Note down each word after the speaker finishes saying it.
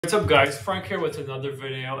What's up guys, Frank here with another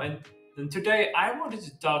video, and today I wanted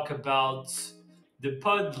to talk about the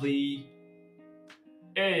Podly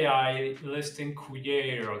AI listing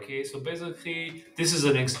creator. Okay, so basically this is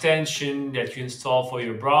an extension that you install for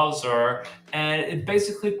your browser, and it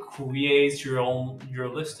basically creates your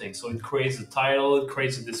listing. So it creates the title, it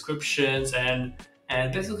creates the descriptions, and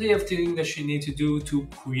basically everything that you need to do to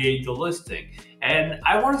create the listing. And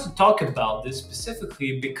I wanted to talk about this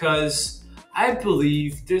specifically because I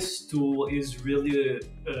believe this tool is really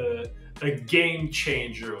a game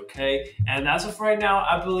changer, okay? And as of right now,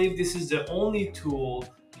 I believe this is the only tool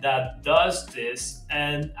that does this,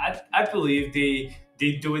 and I believe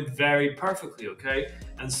they do it very perfectly, okay?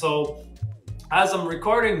 And so as I'm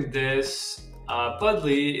recording this,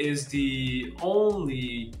 Budly is the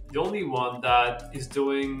only one that is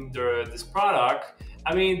doing this product.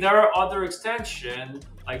 I mean, there are other extensions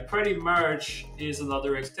like Pretty Merch is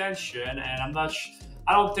another extension, and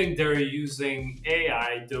I don't think they're using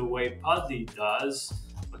AI the way Budly does.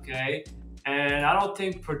 Okay, and I don't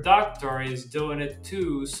think Productor is doing it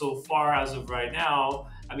too so far as of right now.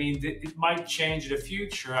 I mean, it might change in the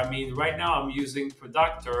future. I mean, right now I'm using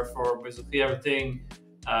Productor for basically everything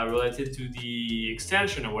related to the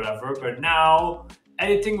extension or whatever. But now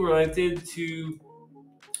anything related to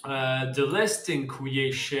the listing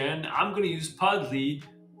creation, I'm going to use Podly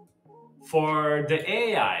for the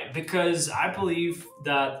AI because I believe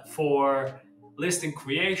that for listing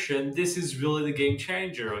creation, this is really the game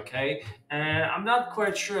changer, okay? And I'm not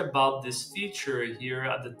quite sure about this feature here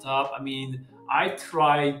at the top. I mean, I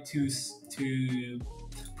tried to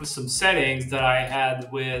put some settings that I had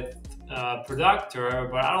with Productor,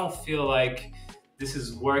 but I don't feel like this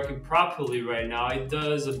is working properly right now. It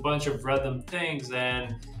does a bunch of random things,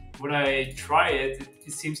 and when I try it,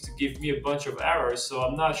 it seems to give me a bunch of errors. So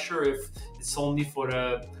I'm not sure if it's only for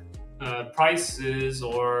the prices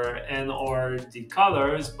or the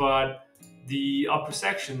colors, but the upper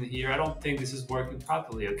section here, I don't think this is working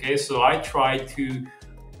properly. Okay, so I try to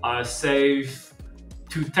save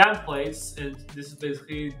two templates, and this is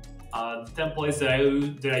basically the templates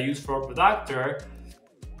that I use for Productor.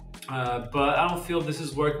 But I don't feel this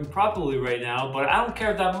is working properly right now. But I don't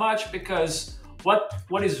care that much because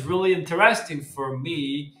what is really interesting for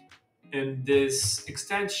me in this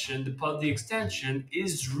extension, the Podly extension,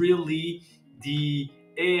 is really the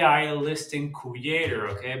AI listing creator,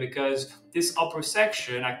 okay? Because this upper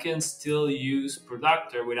section, I can still use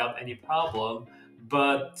Productor without any problem.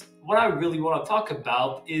 But what I really want to talk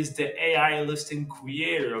about is the AI listing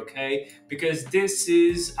creator, okay? Because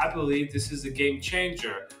I believe this is a game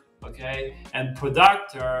changer, okay? And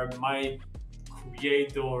Productor might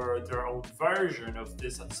create their own version of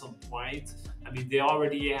this at some point. I mean, they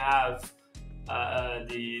already have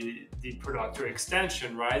the Productor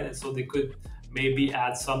extension, right? And so they could maybe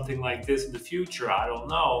add something like this in the future. I don't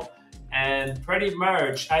know. And Pretty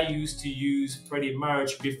Merch, I used to use Pretty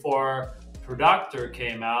Merch before Productor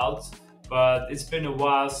came out, but it's been a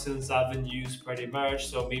while since I haven't used Pretty Merch.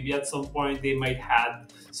 So maybe at some point they might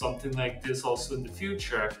add something like this also in the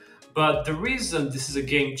future. But the reason this is a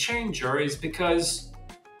game changer is because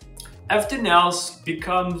everything else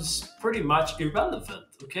becomes pretty much irrelevant,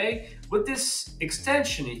 okay? With this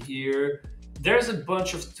extension here, there's a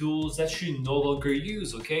bunch of tools that you no longer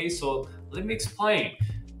use, okay? So let me explain.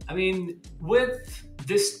 I mean, with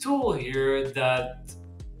this tool here that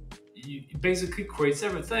basically creates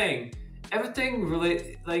everything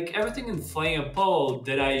really, like everything in Flameable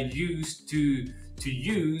that I used to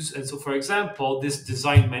use. And so, for example, this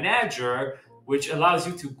design manager, which allows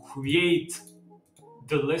you to create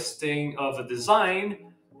the listing of a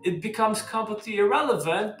design, it becomes completely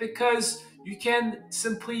irrelevant because you can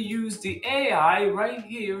simply use the AI right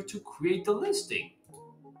here to create the listing.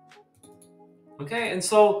 Okay, and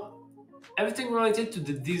so everything related to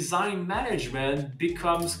the design management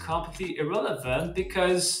becomes completely irrelevant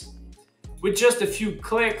because with just a few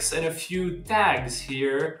clicks and a few tags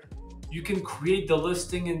here, you can create the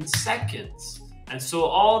listing in seconds. And so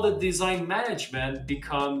all the design management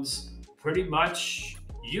becomes pretty much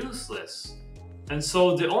useless. And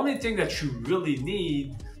so the only thing that you really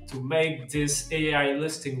need to make this AI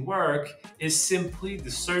listing work is simply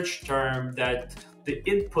the search term, that the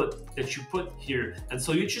input that you put here. And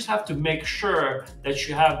so you just have to make sure that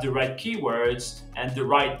you have the right keywords and the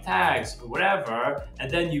right tags or whatever,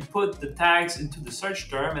 and then you put the tags into the search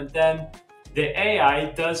term, and then the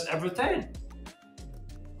AI does everything.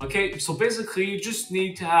 Okay, so basically you just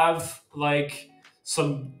need to have like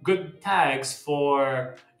some good tags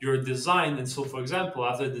for your design. And so, for example,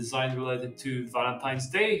 I have a design related to Valentine's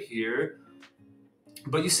Day here,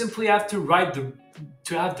 but you simply have to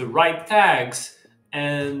have the right tags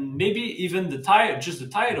and maybe even the title, just the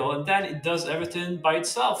title, and then it does everything by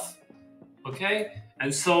itself. Okay,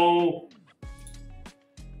 and so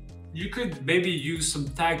you could maybe use some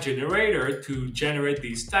tag generator to generate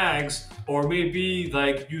these tags, or maybe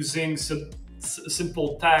like using some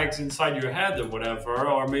simple tags inside your head or whatever,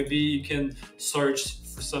 or maybe you can search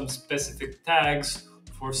for some specific tags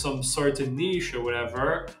for some certain niche or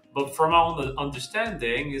whatever. But from our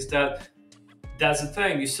understanding is that that's the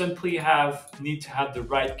thing. You simply need to have the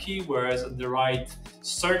right keywords and the right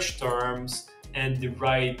search terms and the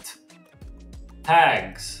right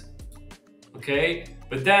tags. Okay,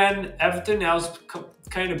 but then everything else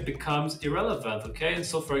kind of becomes irrelevant. Okay, and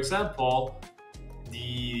so for example,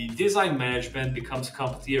 the design management becomes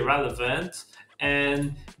completely irrelevant,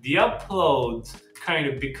 and the upload kind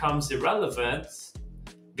of becomes irrelevant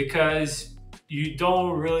because you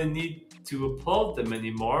don't really need to upload them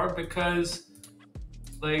anymore, because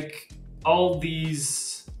like all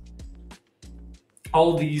these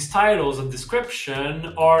titles and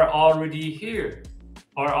description are already here,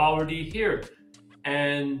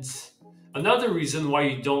 and another reason why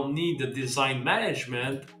you don't need the design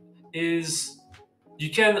management is you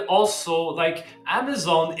can also, like,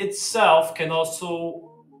 Amazon itself can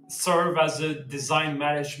also serve as a design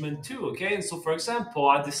management too. Okay, and so for example,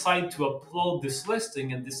 I decide to upload this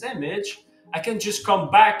listing and this image, I can just come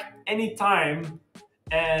back anytime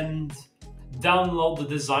and download the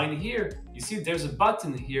design here. You see, there's a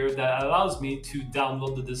button here that allows me to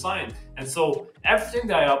download the design. And so everything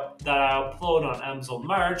that I upload on Amazon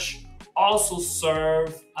Merch also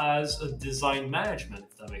serve as a design management,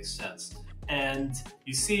 if that makes sense. And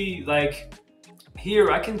you see, like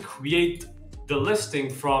here, I can create the listing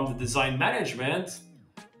from the design management,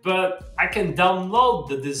 but I can download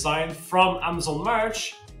the design from Amazon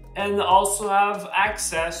Merch and also have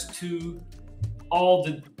access to all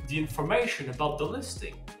the information about the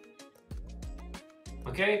listing.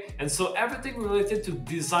 Okay, and so everything related to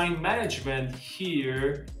design management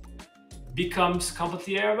here becomes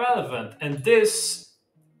completely irrelevant, and this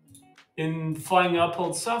in Flying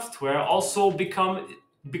Upload software also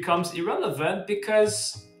becomes irrelevant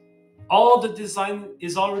because all the design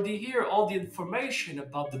is already here, all the information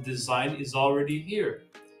about the design is already here.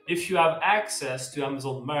 If you have access to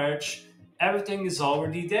Amazon Merch, everything is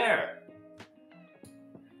already there.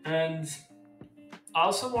 And I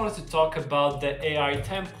also wanted to talk about the AI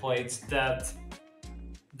templates that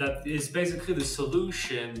is basically the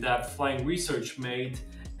solution that Flying Research made.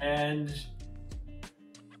 And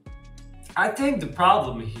I think the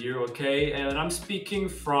problem here, okay, and I'm speaking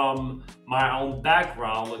from my own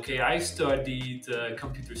background, okay, I studied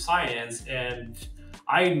computer science and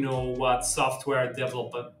I know what software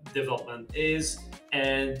development is,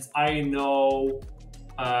 and I know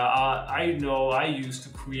I used to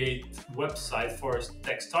create websites for a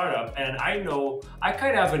tech startup, and I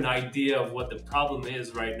kind of have an idea of what the problem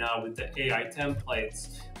is right now with the AI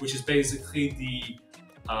templates, which is basically the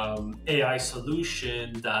AI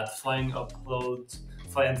solution that Flying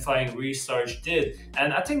Research did.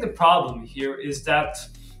 And I think the problem here is that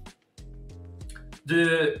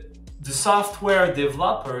the software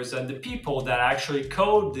developers and the people that actually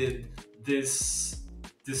coded this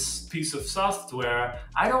piece of software,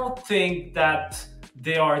 I don't think that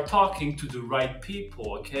they are talking to the right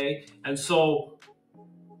people. Okay, and so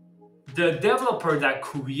the developer that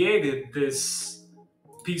created this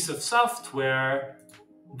piece of software,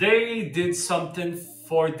 they did something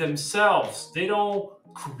for themselves. They don't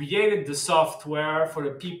created the software for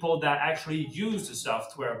the people that actually use the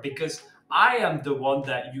software, because I am the one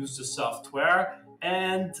that used the software,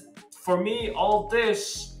 and for me all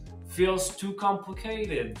this feels too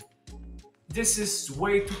complicated. This is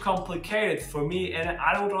way too complicated for me, and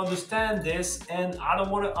I don't understand this, and I don't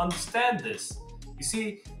want to understand this. You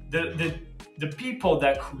see, the people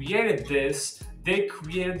that created this, they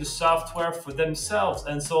created the software for themselves,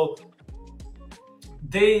 and so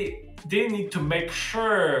they need to make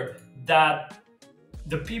sure that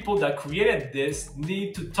the people that created this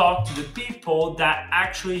need to talk to the people that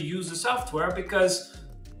actually use the software, because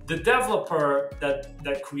the developer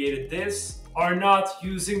that created this are not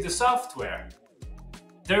using the software.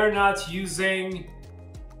 They're not using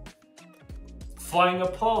Flying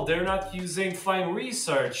Upload. They're not using Flying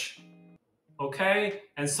Research. Okay?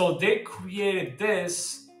 And so they created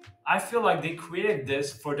this. I feel like they created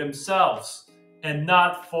this for themselves and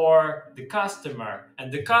not for the customer.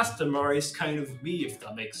 And the customer is kind of me, if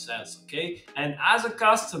that makes sense. Okay? And as a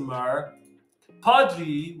customer,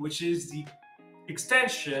 Podly, which is the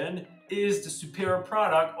extension, is the superior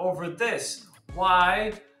product over this.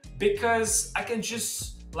 Why? Because I can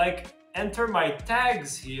just like enter my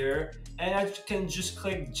tags here and I can just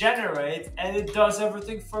click generate and it does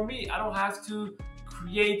everything for me. I don't have to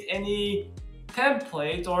create any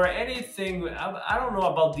template or anything. I don't know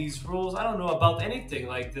about these rules. I don't know about anything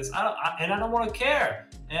like this. And I don't want to care.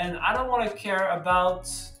 And I don't want to care about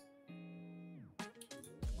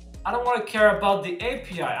the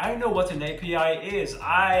API. I know what an API is.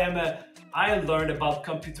 I learned about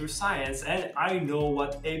computer science and I know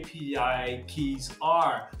what API keys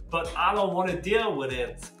are, but I don't want to deal with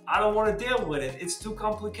it. I don't want to deal with it. It's too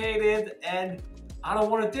complicated and I don't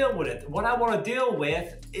want to deal with it. What I want to deal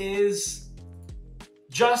with is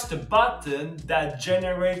just a button that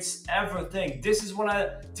generates everything. This is what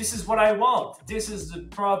I want. This is the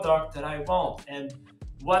product that I want. And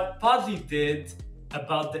what Podly did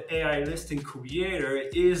about the AI listing creator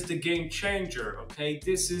is the game changer. Okay,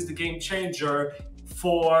 this is the game changer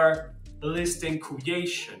for listing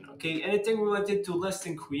creation. Okay, anything related to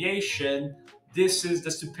listing creation, this is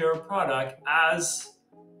the superior product as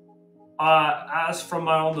from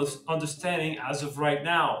my understanding as of right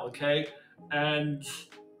now. Okay, and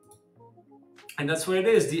that's what it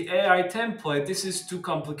is. The AI template, this is too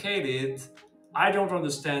complicated. I don't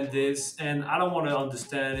understand this and I don't want to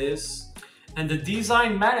understand this. And the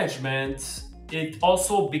design management, it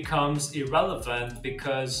also becomes irrelevant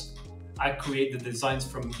because I create the designs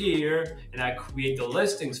from here and I create the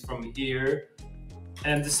listings from here.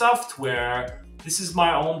 And the software, this is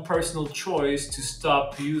my own personal choice to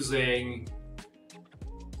stop using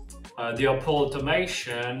the upload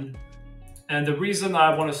automation. And the reason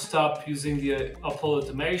I want to stop using the upload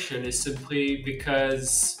automation is simply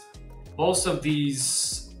because most of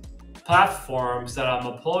these platforms that I'm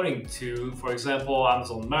uploading to, for example,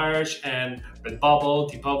 Amazon Merch and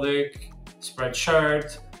Redbubble, TeePublic,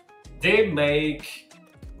 Spreadshirt, they make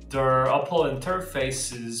their upload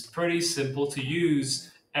interfaces pretty simple to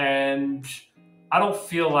use, and I don't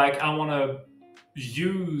feel like I want to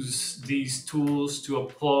use these tools to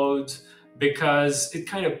upload because it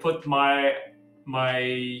kind of put my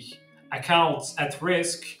accounts at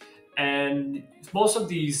risk. And most of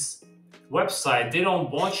these websites, they don't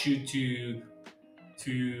want you to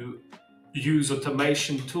use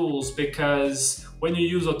automation tools, because when you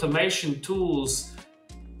use automation tools,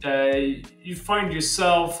 you find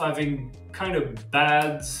yourself having kind of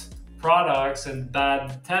bad products and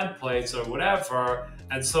bad templates or whatever.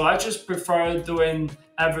 And so I just prefer doing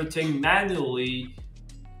everything manually,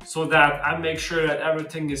 so that I make sure that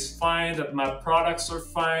everything is fine, that my products are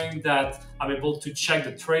fine, that I'm able to check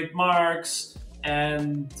the trademarks.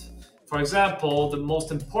 And for example, the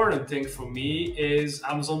most important thing for me is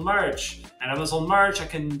Amazon Merch. And Amazon Merch, I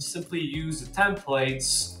can simply use the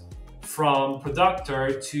templates from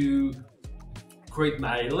Productor to create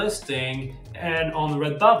my listing. And on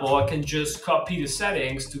Redbubble, I can just copy the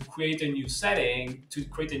settings to create a new setting, to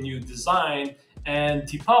create a new design. And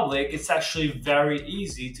TeePublic, it's actually very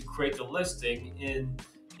easy to create a listing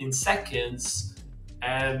in seconds.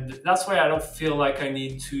 And that's why I don't feel like I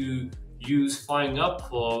need to use Flying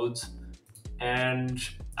Upload. And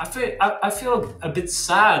I feel a bit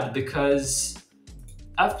sad because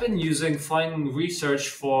I've been using Flying Research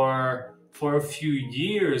for a few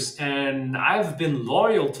years and I've been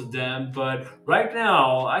loyal to them, but right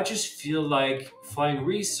now I just feel like Flying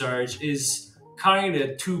Research is kind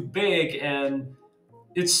of too big and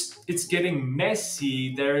it's getting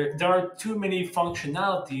messy. There are too many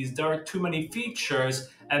functionalities, there are too many features,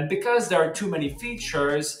 and because there are too many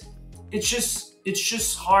features, it's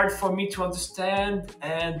just hard for me to understand,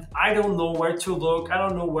 and I don't know where to look. I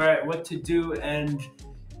don't know what to do, and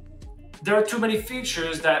there are too many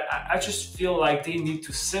features that I just feel like they need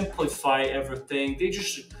to simplify everything. They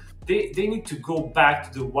need to go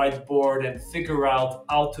back to the whiteboard and figure out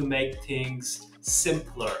how to make things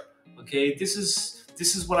simpler. Okay, this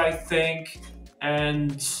is what I think,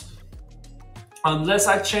 and unless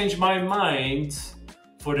I change my mind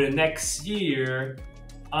for the next year,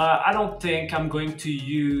 I don't think I'm going to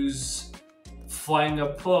use Flying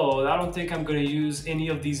Upload. I don't think I'm going to use any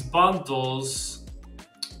of these bundles.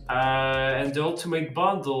 And the Ultimate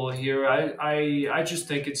Bundle here, I just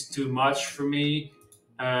think it's too much for me.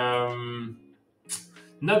 Not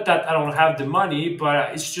that I don't have the money,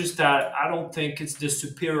 but it's just that I don't think it's the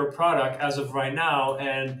superior product as of right now.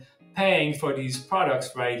 And paying for these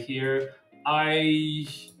products right here,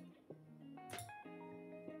 I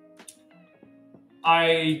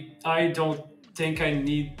don't think I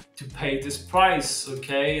need to pay this price,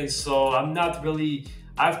 okay? And so I'm not really,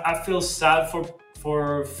 I feel sad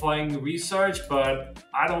for Flying Research, but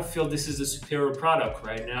I don't feel this is a superior product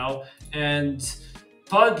right now. And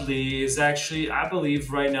Podly is actually, I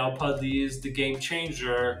believe right now, Podly is the game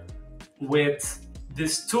changer with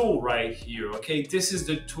this tool right here. Okay, this is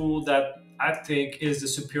the tool that I think is the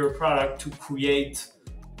superior product to create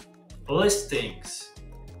listings.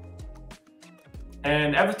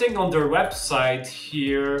 And everything on their website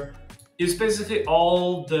here is basically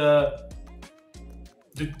all the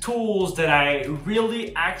tools that I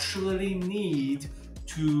really actually need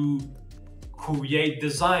to create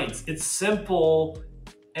designs. It's simple,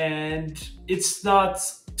 and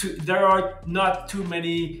there are not too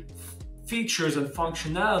many features and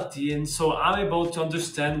functionality, and so I'm able to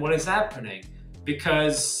understand what is happening,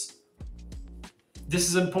 because this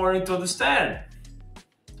is important to understand.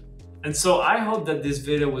 And so I hope that this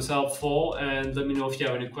video was helpful, and let me know if you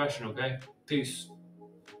have any question. Okay, peace.